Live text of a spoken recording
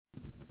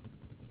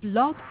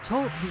Blog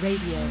Talk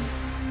Radio.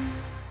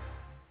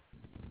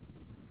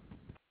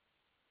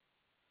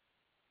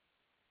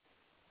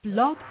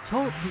 Blog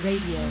Talk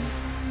Radio.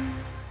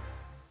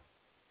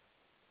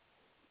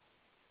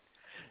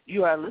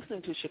 You are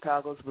listening to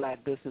Chicago's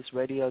Black Business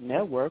Radio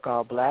Network,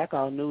 All Black,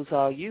 All News,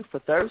 All You, for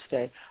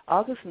Thursday,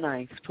 August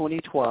 9th,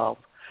 2012.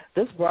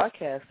 This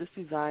broadcast is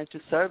designed to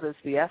service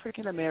the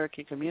African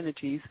American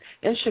communities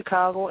in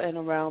Chicago and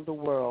around the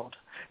world.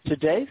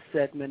 Today's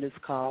segment is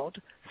called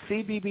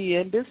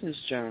CBBN Business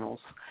Journals.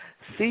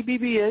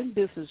 CBBN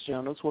Business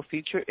Journals will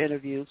feature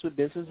interviews with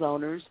business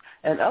owners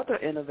and other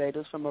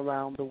innovators from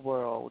around the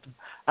world.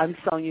 I'm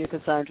Sonia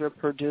Cassandra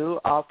Perdue,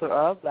 author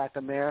of Black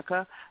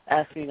America,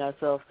 Asking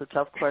Ourselves the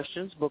Tough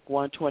Questions, Book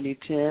 1,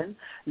 2010,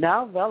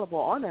 now available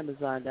on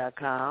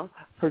Amazon.com,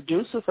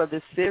 producer for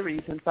this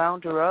series and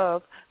founder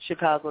of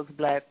Chicago's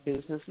Black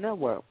Business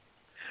Network.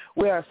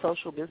 We are a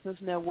social business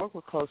network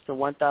with close to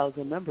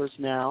 1,000 members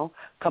now.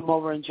 Come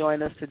over and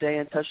join us today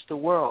and touch the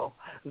world.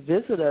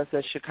 Visit us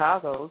at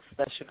Chicago's,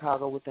 that's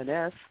Chicago with an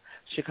S,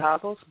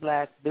 Chicago's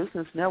Black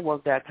Business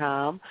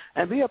Network.com,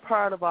 and be a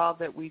part of all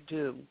that we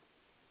do.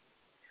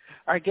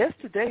 Our guest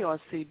today on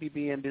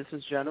CBBN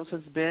Business Journals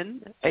has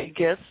been a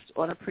guest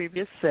on a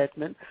previous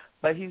segment,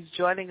 but he's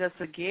joining us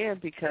again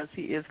because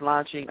he is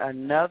launching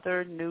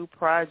another new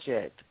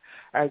project.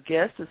 Our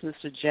guest is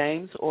Mr.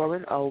 James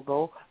Orrin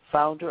Ogle,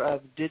 founder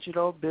of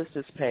Digital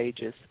Business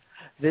Pages.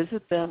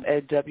 Visit them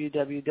at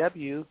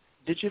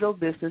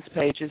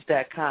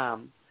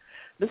www.digitalbusinesspages.com.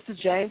 Mr.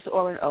 James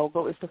Orrin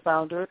Ogle is the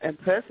founder and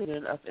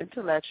president of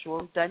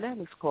Intellectual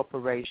Dynamics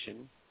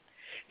Corporation.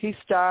 He has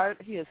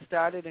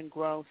started and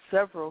grown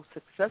several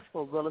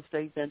successful real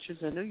estate ventures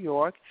in New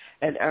York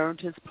and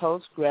earned his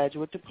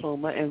postgraduate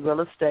diploma in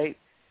real estate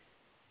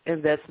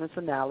investments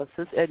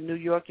analysis at New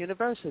York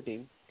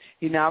University.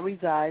 He now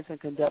resides and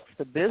conducts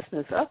the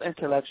business of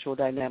Intellectual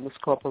Dynamics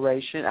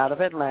Corporation out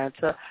of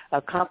Atlanta,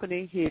 a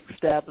company he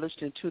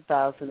established in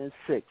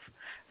 2006.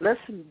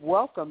 Let's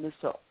welcome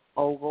Mr.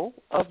 Ogle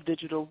of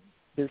Digital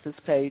Business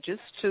Pages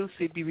to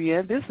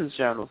CBBN Business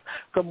Journals.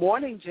 Good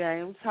morning,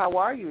 James. How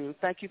are you?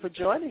 Thank you for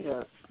joining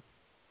us.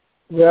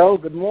 Well,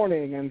 good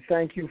morning, and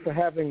thank you for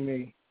having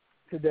me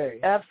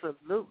today.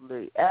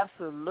 Absolutely.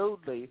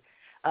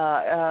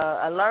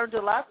 I learned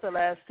a lot the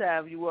last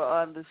time you were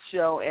on the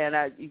show,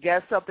 and you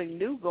got something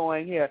new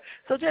going here.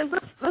 So, James,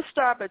 let's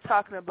start by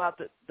talking about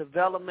the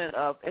development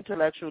of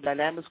Intellectual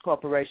Dynamics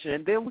Corporation,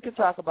 and then we can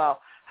talk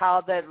about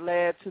how that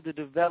led to the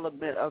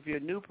development of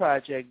your new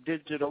project,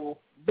 Digital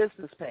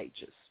Business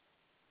Pages.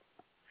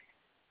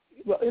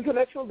 Well,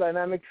 Intellectual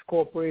Dynamics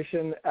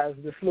Corporation, as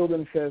the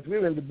slogan says,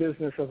 we're in the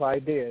business of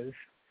ideas.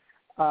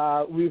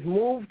 We've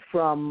moved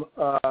from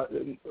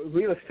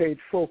real estate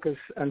focus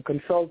and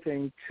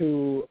consulting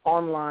to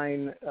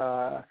online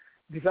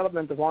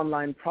development of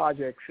online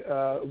projects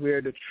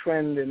where the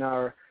trend in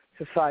our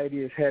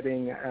society is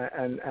heading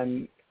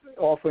and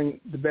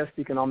offering the best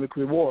economic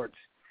rewards.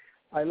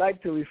 I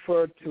like to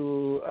refer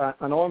to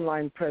an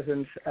online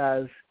presence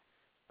as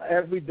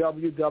every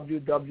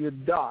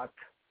www dot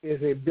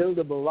is a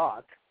buildable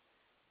lot,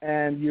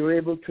 and you're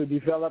able to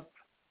develop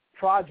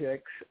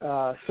projects,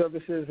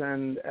 services,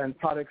 and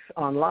products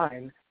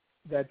online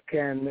that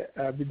can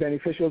be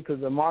beneficial to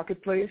the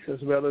marketplace as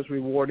well as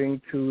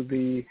rewarding to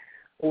the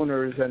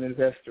owners and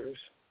investors.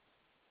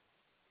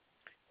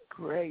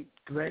 Great.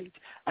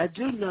 I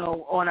do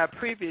know on our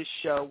previous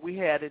show we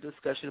had a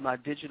discussion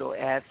about digital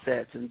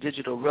assets and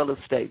digital real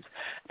estate.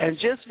 And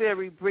just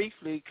very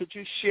briefly, could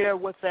you share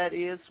what that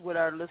is with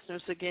our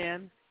listeners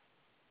again?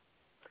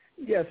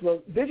 Yes,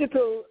 well,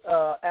 digital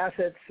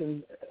assets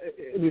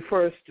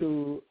refers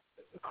to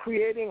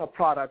creating a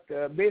product,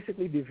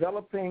 basically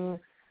developing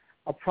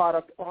a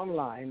product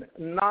online,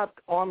 not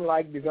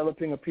unlike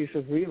developing a piece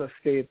of real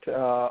estate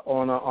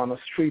on a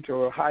street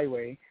or a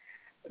highway,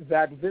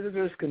 that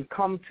visitors can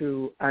come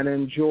to and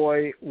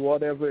enjoy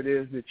whatever it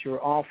is that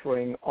you're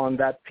offering on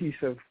that piece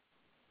of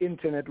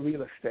internet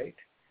real estate.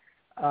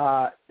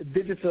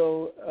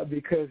 Digital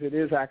because it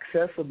is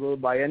accessible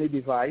by any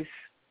device,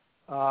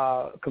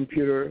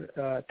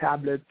 computer,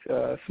 tablet,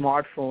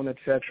 smartphone,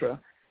 etc.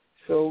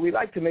 So we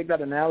like to make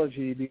that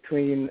analogy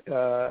between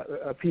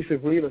a piece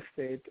of real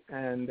estate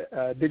and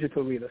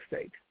digital real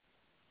estate.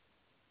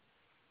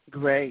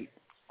 Great.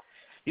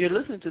 You're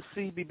listening to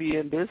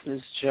CBBN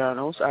Business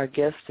Journals. Our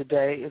guest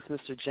today is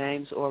Mr.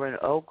 James Orrin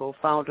Ogle,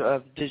 founder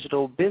of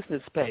Digital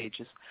Business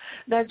Pages.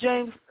 Now,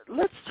 James,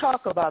 let's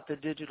talk about the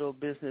Digital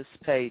Business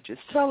Pages.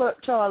 Tell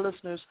our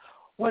listeners,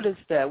 what is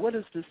that? What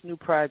is this new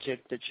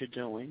project that you're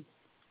doing?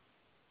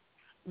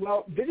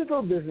 Well,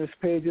 Digital Business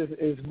Pages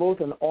is both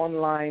an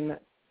online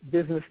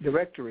business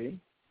directory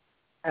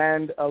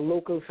and a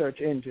local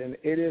search engine.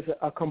 It is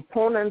a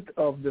component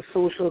of the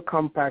Social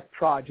Compact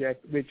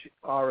Project, which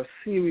are a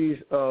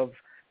series of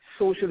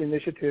social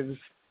initiatives,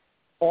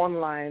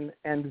 online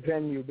and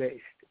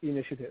venue-based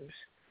initiatives.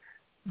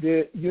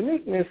 The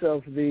uniqueness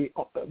of the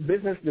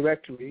business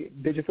directory,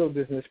 Digital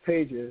Business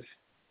Pages,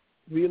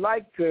 we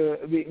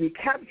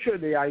capture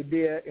the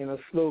idea in a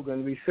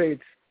slogan. We say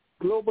it's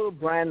global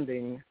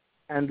branding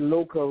and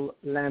local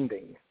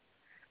landing.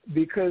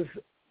 Because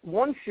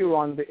once you're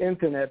on the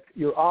internet,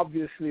 you're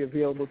obviously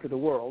available to the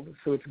world,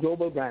 so it's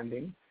global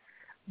branding.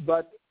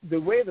 But the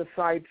way the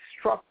site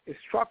is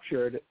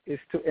structured is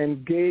to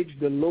engage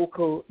the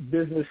local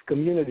business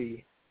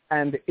community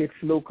and its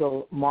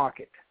local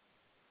market.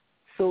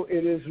 So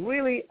it is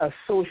really a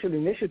social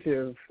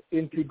initiative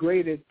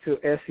integrated to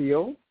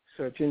SEO,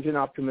 search engine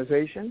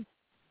optimization,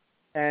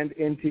 and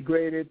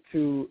integrated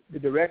to the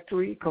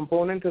directory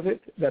component of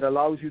it that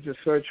allows you to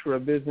search for a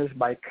business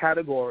by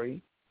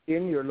category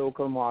in your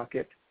local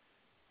market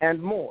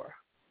and more,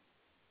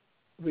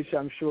 which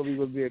I'm sure we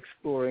will be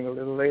exploring a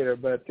little later.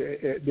 But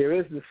there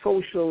is the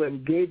social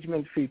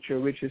engagement feature,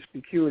 which is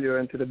peculiar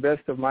and, to the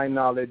best of my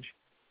knowledge,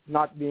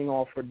 not being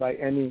offered by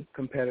any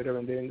competitor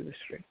in the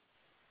industry.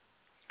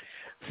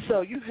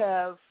 So you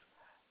have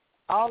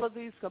all of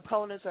these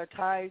components are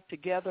tied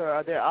together,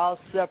 or they're all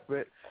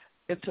separate?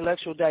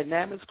 Intellectual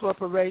Dynamics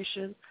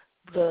Corporation,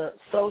 the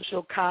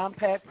Social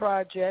Compact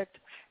Project,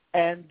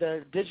 and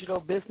the digital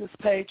business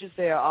pages,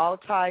 they are all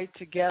tied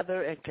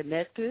together and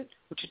connected?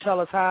 Would you tell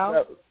us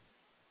how?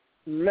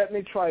 Let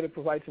me try to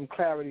provide some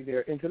clarity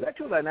there.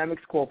 Intellectual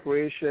Dynamics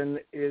Corporation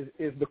is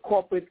the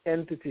corporate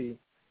entity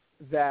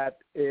that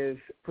is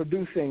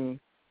producing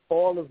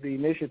all of the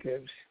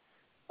initiatives,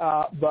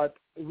 but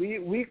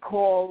we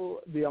call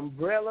the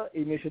umbrella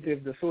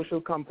initiative the Social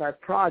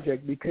Compact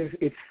Project because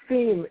its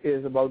theme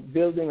is about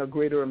building a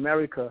greater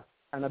America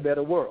and a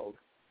better world.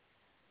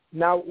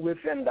 Now,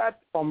 within that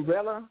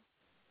umbrella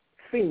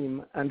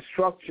theme and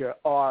structure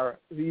are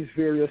these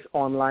various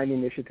online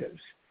initiatives.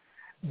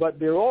 But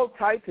they're all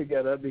tied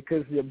together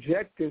because the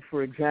objective,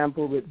 for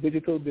example, with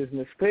digital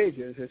business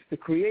pages is to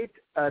create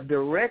a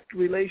direct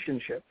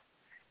relationship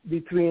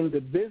between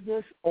the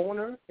business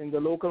owner in the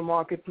local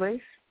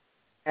marketplace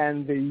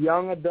and the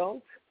young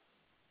adult.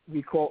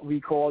 We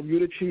call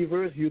youth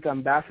achievers, youth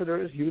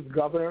ambassadors, youth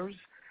governors.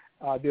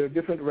 There are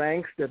different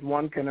ranks that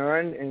one can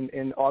earn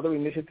in other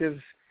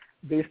initiatives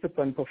based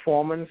upon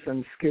performance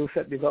and skill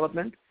set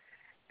development,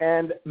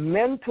 and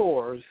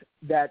mentors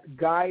that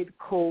guide,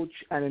 coach,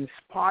 and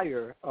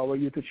inspire our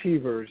youth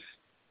achievers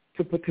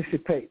to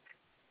participate.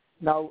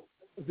 Now,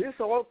 this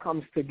all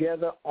comes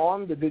together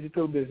on the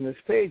digital business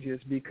pages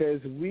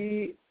because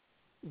we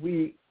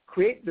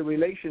create the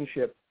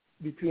relationship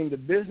between the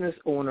business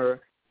owner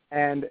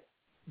and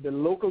the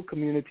local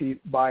community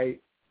by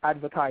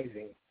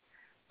advertising.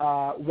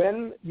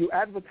 When you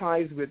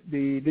advertise with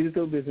the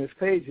digital business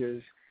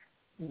pages,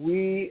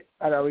 we,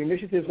 at our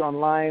initiatives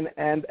online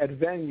and at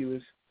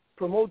venues,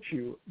 promote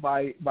you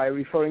by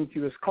referring to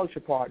you as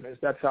culture partners.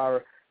 That's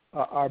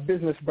our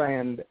business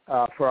brand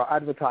for our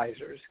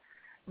advertisers.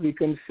 We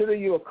consider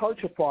you a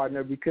culture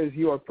partner because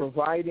you are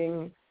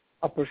providing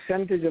a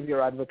percentage of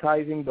your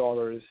advertising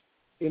dollars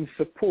in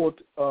support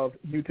of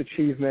youth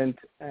achievement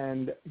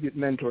and youth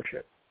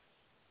mentorship.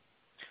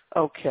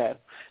 Okay.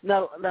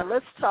 Now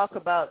let's talk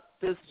about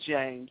this,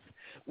 James.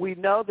 We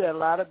know there are a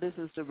lot of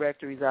business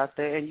directories out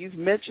there, and you've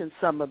mentioned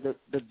some of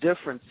the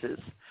differences.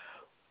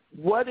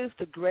 What is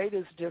the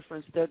greatest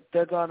difference that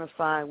they're going to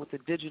find with the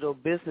digital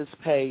business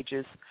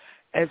pages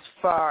as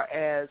far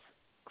as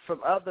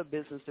from other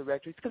business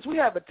directories? Because we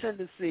have a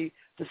tendency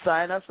to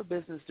sign up for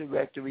business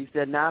directories.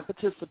 They're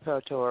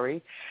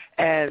non-participatory,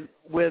 and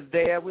we're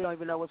there. We don't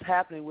even know what's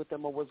happening with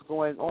them or what's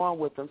going on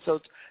with them. So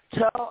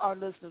tell our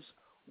listeners,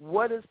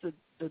 what is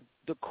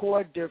the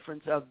core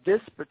difference of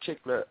this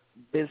particular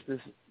business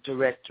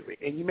directory?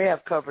 And you may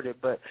have covered it,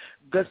 but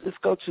let's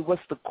go to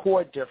what's the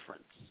core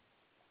difference.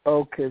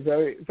 Okay,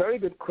 very, very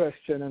good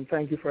question, and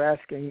thank you for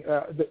asking.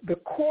 The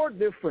core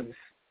difference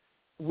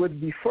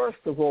would be, first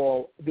of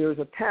all, there's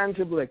a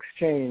tangible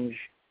exchange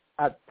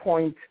at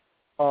point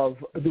of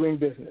doing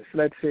business.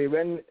 Let's say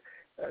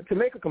to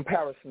make a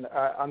comparison,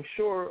 I'm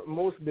sure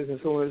most business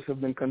owners have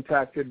been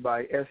contacted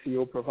by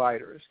SEO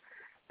providers.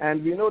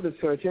 And we know that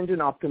search engine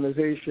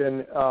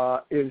optimization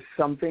is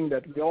something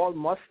that we all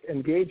must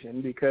engage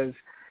in because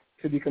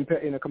to be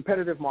in a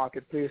competitive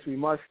marketplace, we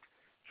must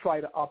try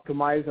to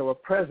optimize our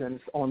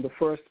presence on the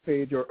first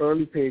page or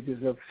early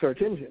pages of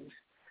search engines.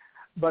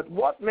 But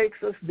what makes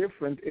us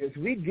different is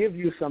we give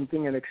you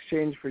something in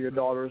exchange for your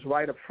dollars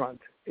right up front.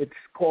 It's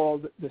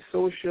called the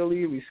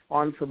Socially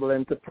Responsible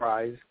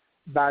Enterprise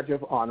Badge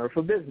of Honor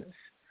for Business.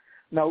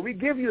 Now, we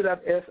give you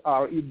that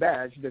SRE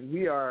badge that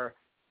we are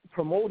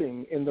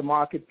promoting in the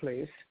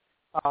marketplace,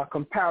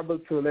 comparable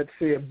to, let's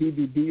say, a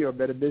BBB or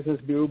Better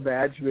Business Bureau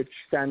badge, which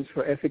stands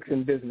for Ethics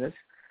in Business.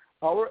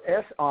 Our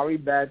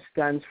SRE badge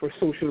stands for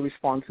Social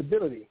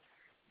Responsibility.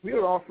 We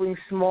are offering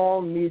small,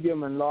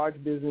 medium, and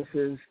large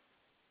businesses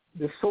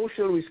the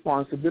social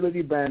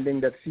responsibility branding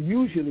that's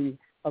usually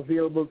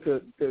available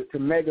to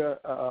mega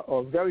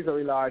or very,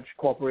 very large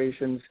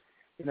corporations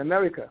in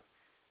America.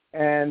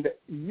 And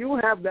you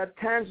have that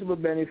tangible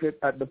benefit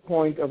at the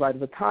point of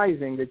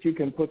advertising that you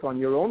can put on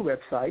your own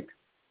website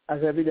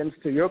as evidence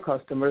to your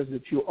customers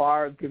that you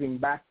are giving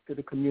back to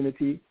the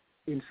community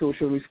in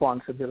social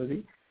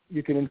responsibility.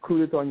 You can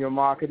include it on your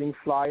marketing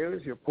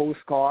flyers, your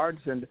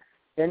postcards, and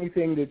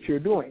anything that you're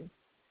doing.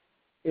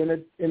 in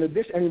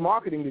addition, any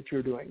marketing that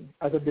you're doing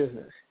as a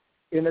business.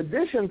 In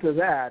addition to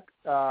that,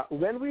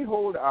 when we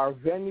hold our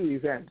venue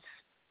events,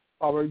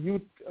 our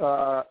youth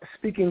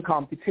speaking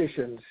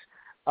competitions,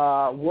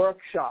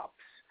 workshops,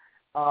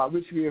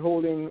 which we are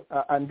holding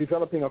and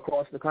developing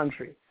across the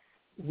country,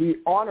 we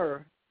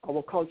honor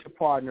our culture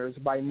partners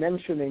by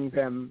mentioning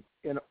them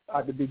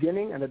at the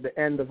beginning and at the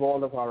end of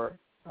all of our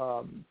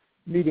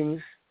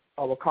meetings,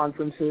 our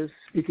conferences,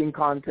 speaking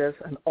contests,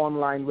 and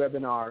online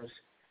webinars.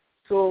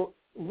 So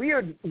we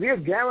are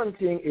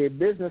guaranteeing a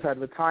business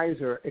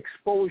advertiser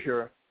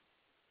exposure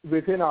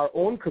within our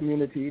own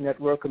community,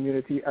 network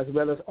community, as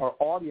well as our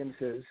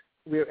audiences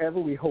wherever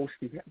we host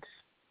events.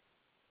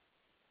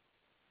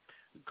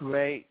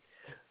 Great.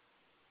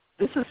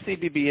 This is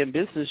CBBN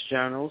Business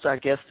Journals. Our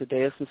guest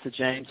today is Mr.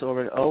 James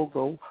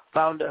Ogle,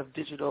 founder of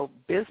Digital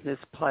Business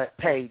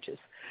Pages.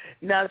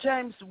 Now,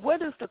 James,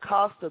 what is the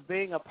cost of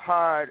being a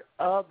part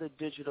of the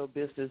Digital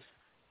Business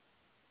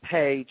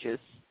Pages,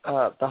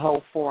 the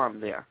whole forum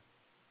there?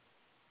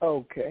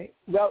 Okay.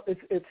 Well,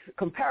 it's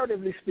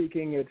comparatively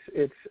speaking,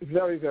 it's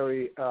very,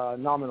 very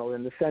nominal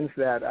in the sense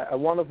that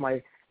one of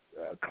my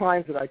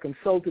clients that I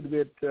consulted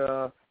with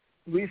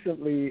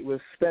recently was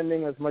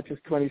spending as much as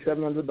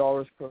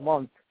 $2,700 per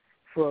month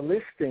for a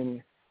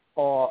listing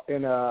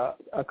in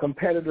a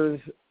competitor's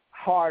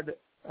hard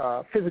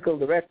physical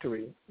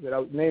directory,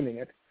 without naming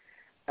it,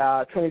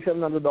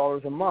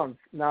 $2,700 a month.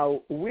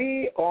 Now,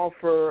 we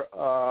offer,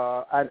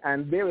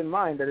 and bear in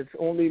mind that it's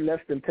only less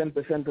than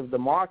 10% of the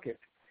market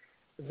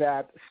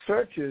that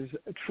searches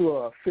through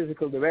a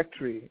physical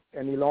directory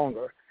any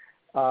longer.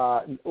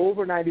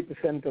 Over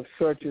 90% of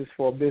searches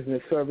for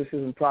business services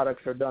and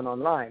products are done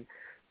online.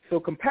 So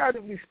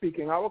comparatively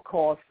speaking, our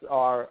costs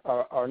are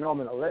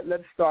nominal.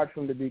 Let's start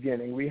from the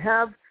beginning. We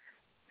have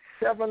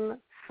 7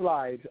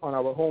 slides on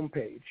our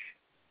homepage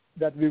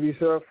that we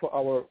reserve for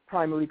our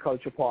primary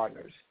culture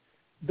partners.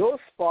 Those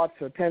spots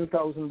are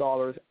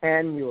 $10,000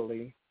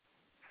 annually.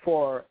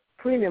 For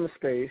premium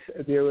space,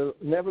 there will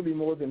never be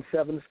more than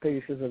 7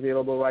 spaces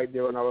available right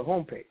there on our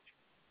homepage.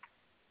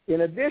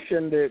 In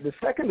addition, the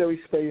secondary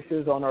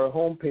spaces on our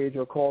homepage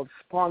are called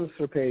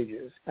sponsor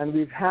pages, and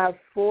we have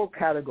 4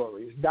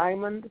 categories: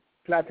 diamond,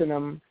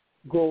 platinum,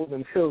 gold,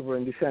 and silver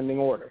in descending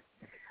order.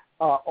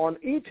 On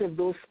each of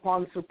those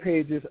sponsor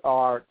pages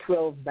are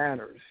 12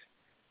 banners.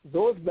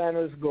 Those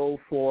banners go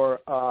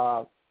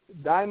for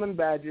diamond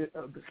badges.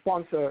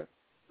 Sponsor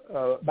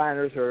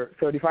banners are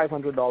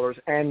 $3,500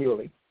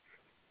 annually.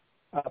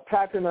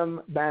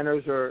 Platinum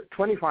banners are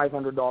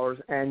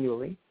 $2,500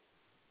 annually.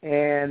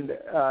 And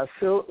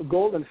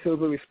gold and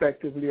silver,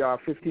 respectively, are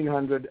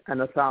 $1,500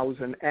 and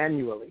 $1,000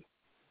 annually.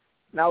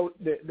 Now,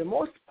 the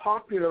most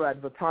popular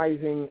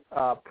advertising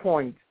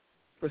point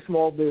for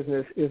small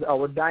business is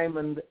our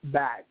diamond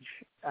badge,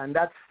 and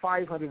that's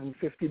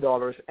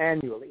 $550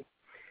 annually.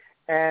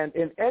 And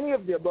in any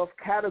of the above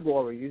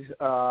categories,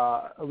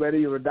 whether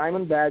you're a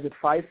diamond badge at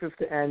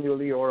 $550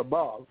 annually or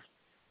above,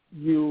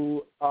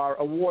 you are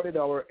awarded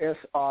our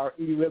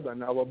SRE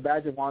ribbon, our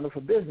badge of honor for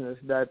business,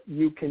 that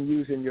you can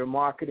use in your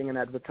marketing and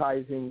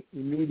advertising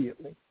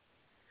immediately.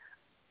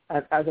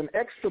 And as an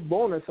extra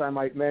bonus, I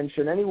might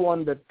mention,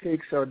 anyone that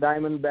takes our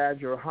diamond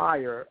badge or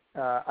higher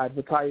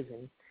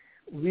advertising,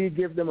 we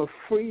give them a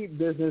free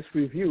business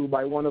review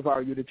by one of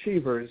our youth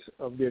achievers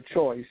of their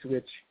choice,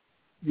 which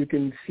you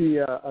can see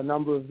a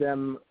number of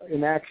them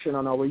in action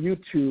on our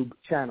YouTube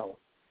channel,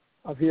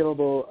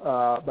 available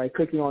by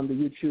clicking on the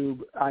YouTube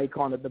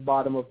icon at the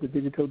bottom of the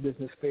Digital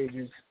Business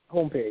Pages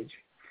homepage.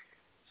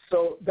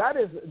 So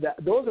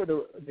those are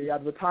the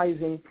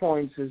advertising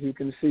points, as you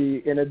can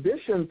see. In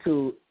addition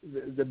to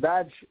the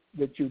badge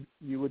that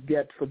you would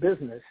get for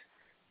business,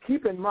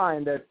 keep in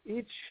mind that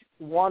each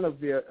one of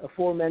the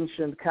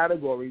aforementioned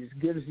categories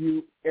gives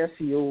you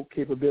SEO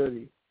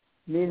capability,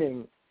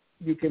 meaning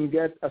you can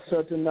get a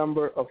certain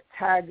number of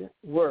tag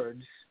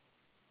words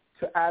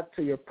to add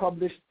to your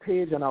published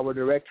page on our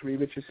directory,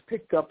 which is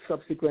picked up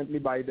subsequently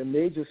by the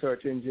major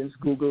search engines,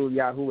 Google,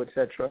 Yahoo,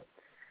 etc.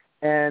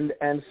 And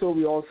so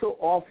we also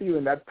offer you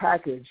in that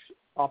package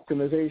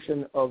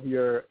optimization of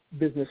your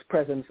business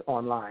presence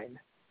online.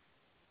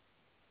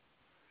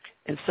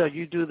 And so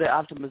you do the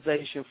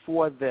optimization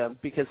for them,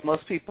 because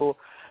most people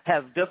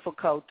have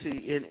difficulty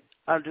in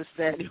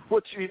understanding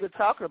what you're even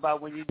talking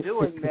about when you're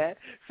doing that.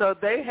 So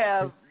they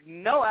have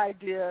no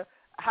idea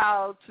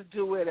how to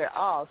do it at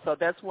all. So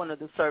that's one of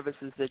the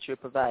services that you're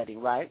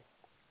providing, right?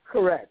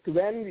 Correct.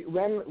 When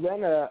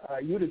a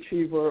youth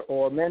achiever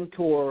or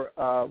mentor,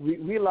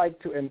 we like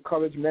to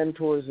encourage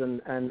mentors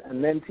and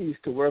mentees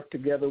to work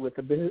together with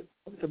the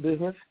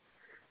business,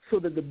 so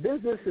that the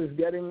business is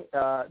getting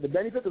the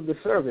benefit of the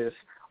service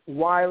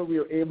while we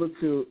are able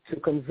to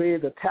convey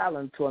the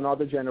talent to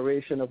another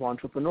generation of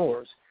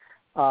entrepreneurs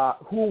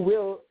who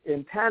will,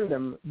 in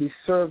tandem, be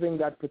serving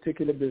that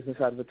particular business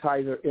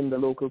advertiser in the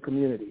local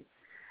community.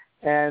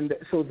 And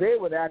so they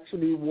would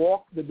actually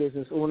walk the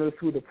business owner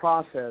through the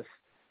process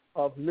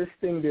of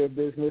listing their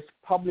business,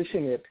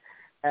 publishing it,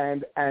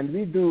 and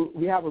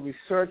we have a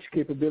research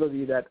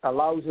capability that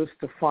allows us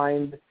to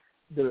find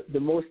the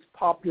most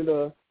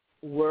popular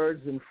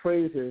words and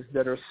phrases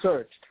that are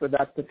searched for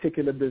that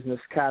particular business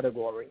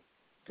category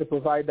to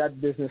provide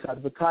that business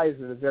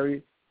advertiser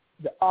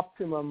the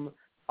optimum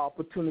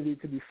opportunity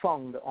to be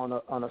found on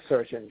a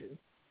search engine.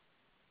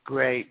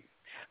 Great.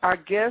 Our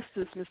guest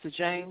is Mr.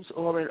 James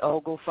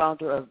Ogle,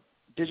 founder of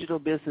Digital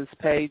Business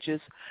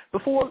Pages.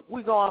 Before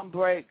we go on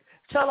break,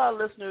 tell our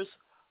listeners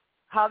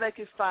how they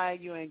can find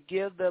you and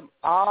give them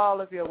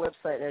all of your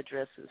website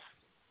addresses.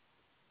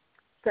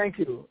 Thank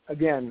you.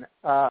 Again,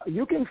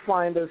 you can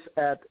find us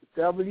at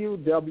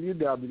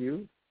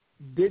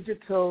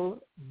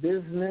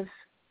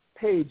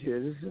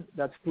www.digitalbusinesspages,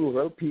 that's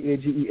plural,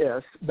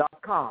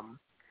 PAGES.com.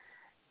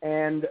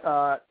 And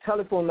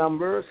telephone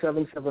number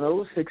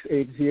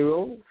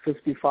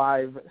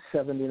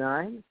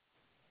 770-680-5579.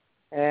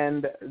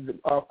 And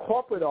our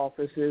corporate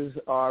offices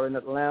are in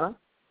Atlanta.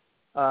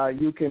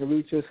 You can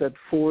reach us at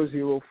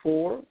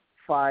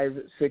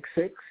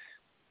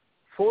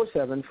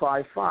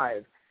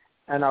 404-566-4755.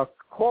 And our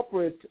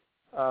corporate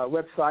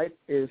website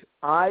is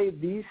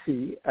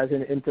IDC, as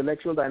in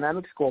Intellectual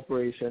Dynamics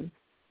Corporation,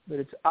 but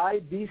it's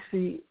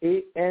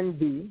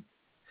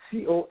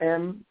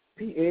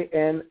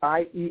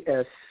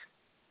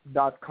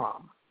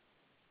IDCANDCOMPANIES.com.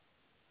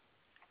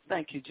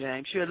 Thank you,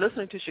 James. You're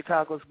listening to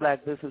Chicago's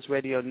Black Business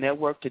Radio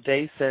Network.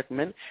 Today's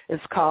segment is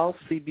called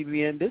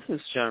CBBN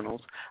Business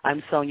Journals.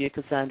 I'm Sonia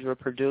Cassandra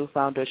Perdue,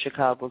 founder of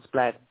Chicago's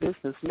Black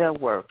Business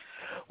Network.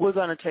 We're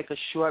going to take a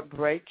short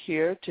break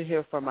here to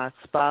hear from our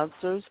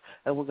sponsors,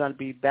 and we're going to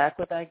be back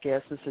with our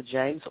guest, Mr.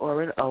 James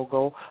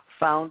Ogle,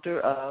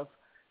 founder of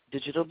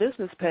Digital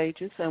Business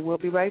Pages, and we'll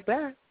be right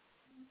back.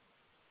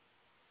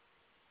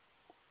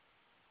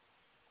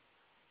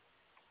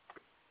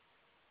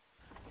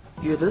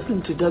 You're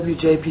listening to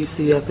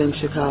WJPC-FM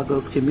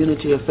Chicago's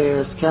Community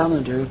Affairs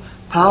Calendar,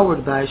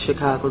 powered by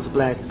Chicago's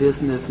Black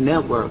Business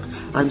Network.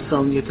 I'm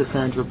Sonia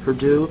Cassandra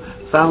Perdue,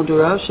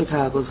 founder of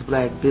Chicago's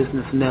Black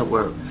Business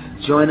Network.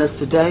 Join us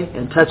today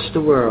and touch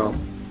the world.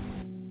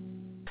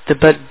 The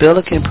Bud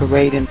Billiken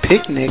Parade and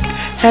Picnic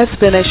has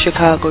been a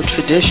Chicago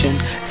tradition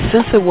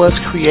since it was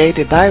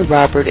created by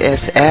Robert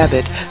S.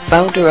 Abbott,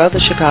 founder of the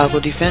Chicago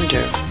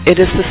Defender. It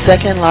is the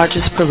second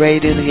largest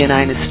parade in the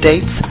United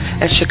States,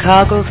 and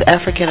Chicago's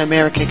African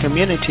American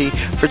community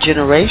for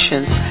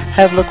generations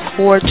have looked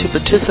forward to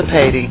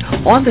participating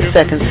on the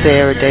second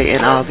Saturday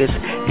in August,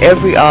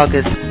 every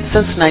August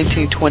since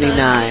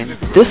 1929.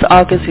 This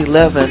August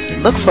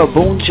 11th, look for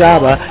Boon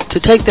Java to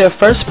take their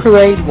first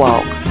parade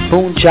walk.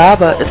 Boon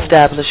Java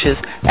establishes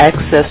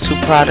access to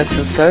products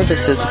and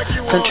services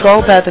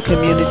controlled by the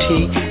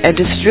community and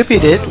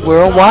distributed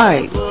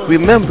worldwide.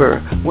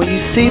 Remember, when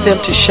you see them,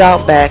 to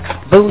shout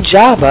back, Boon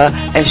Java,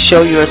 and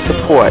show your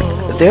support.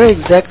 Their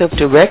executive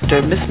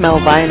director, Ms.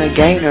 Melvina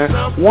Gaynor,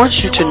 wants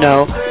you to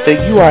know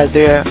that you are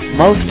their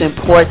most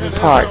important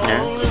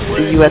partner.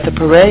 See you at the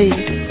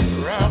parade.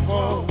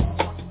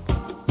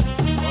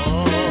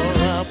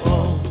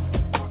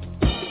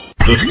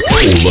 The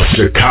soul of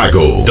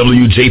Chicago,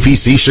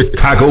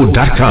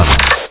 WJPCChicago.com.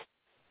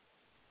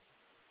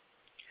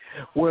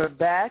 We're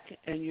back,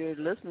 and you're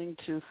listening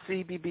to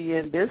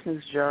CBBN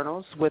Business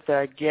Journals with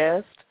our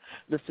guest,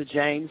 Mr.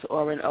 James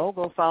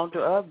Ogle,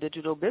 founder of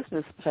Digital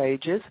Business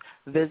Pages.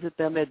 Visit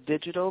them at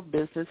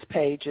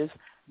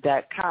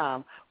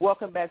digitalbusinesspages.com.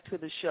 Welcome back to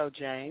the show,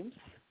 James.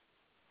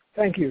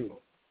 Thank you.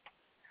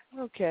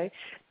 Okay.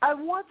 I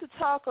want to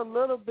talk a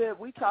little bit.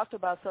 We talked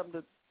about some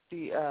of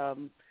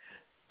the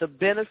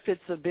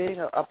benefits of being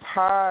a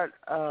part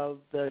of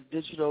the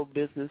Digital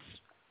Business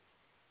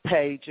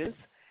Pages.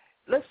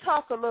 Let's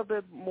talk a little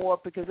bit more,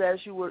 because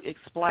as you were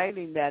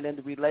explaining that in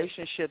the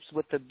relationships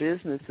with the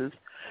businesses,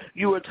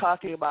 you were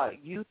talking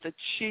about youth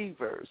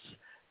achievers.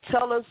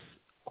 Tell us,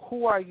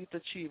 who are youth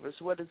achievers?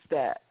 What is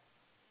that?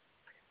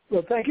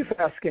 Well, thank you for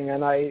asking,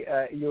 and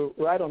you're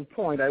right on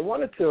point. I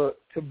wanted to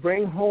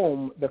bring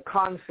home the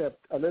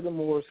concept a little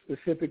more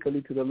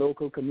specifically to the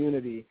local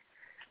community,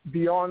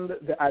 beyond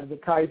the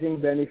advertising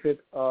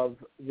benefit of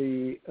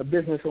the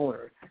business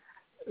owner.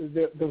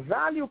 The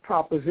value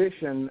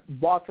proposition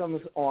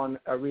bottoms on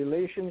a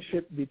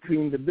relationship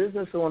between the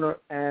business owner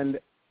and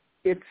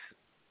its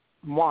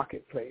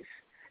marketplace.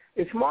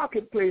 Its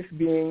marketplace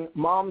being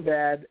mom,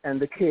 dad, and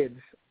the kids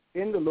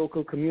in the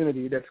local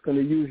community that's going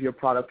to use your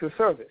product or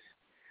service.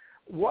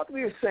 What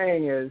we're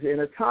saying is,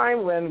 in a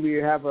time when we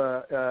have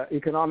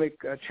economic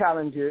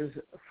challenges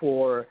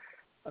for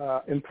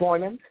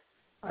employment,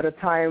 at a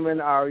time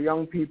when our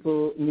young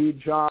people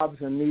need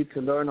jobs and need to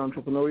learn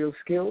entrepreneurial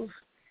skills,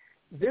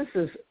 this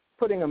is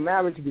putting a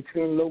marriage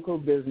between local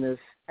business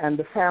and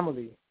the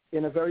family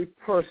in a very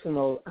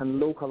personal and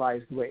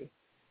localized way.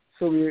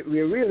 So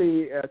we're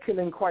really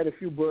killing quite a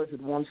few birds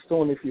with one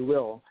stone, if you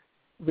will,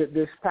 with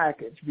this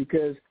package,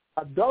 because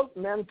adult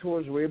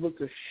mentors were able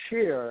to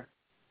share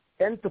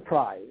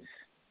enterprise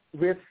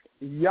with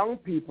young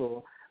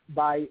people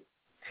by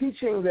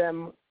teaching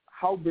them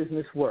how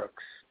business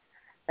works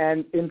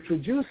and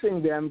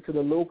introducing them to the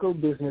local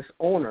business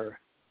owner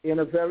in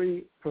a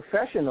very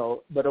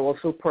professional but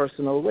also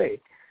personal way.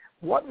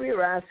 What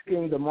we're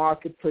asking the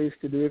marketplace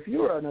to do, if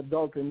you're an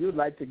adult and you'd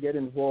like to get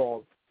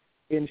involved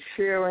in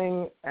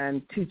sharing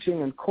and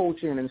teaching and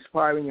coaching and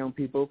inspiring young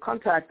people,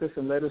 contact us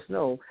and let us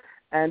know.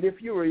 And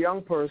if you're a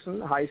young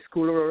person, high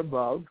schooler or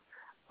above,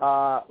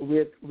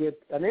 with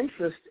an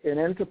interest in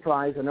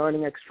enterprise and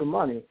earning extra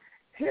money,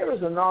 here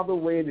is another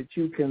way that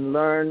you can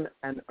learn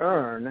and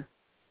earn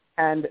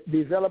and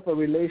develop a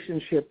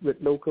relationship with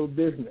local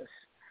business.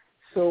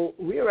 So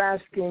we're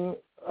asking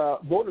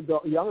both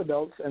young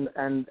adults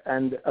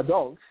and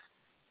adults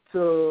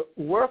to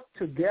work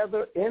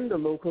together in the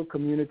local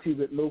community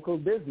with local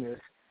business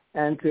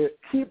and to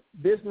keep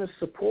business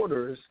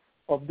supporters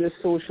of this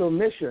social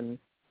mission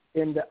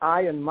in the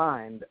eye and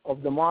mind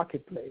of the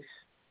marketplace.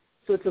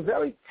 So it's a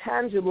very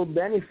tangible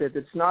benefit.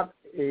 It's not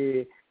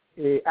a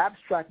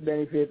abstract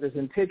benefit as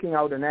in taking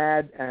out an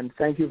ad and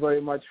thank you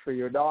very much for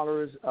your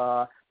dollars,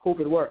 hope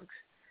it works.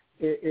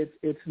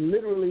 It's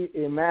literally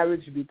a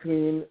marriage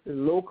between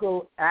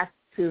local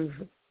active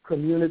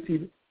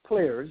community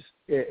players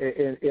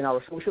in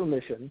our social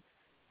mission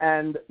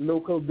and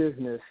local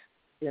business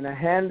in a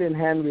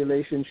hand-in-hand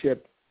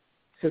relationship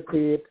to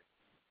create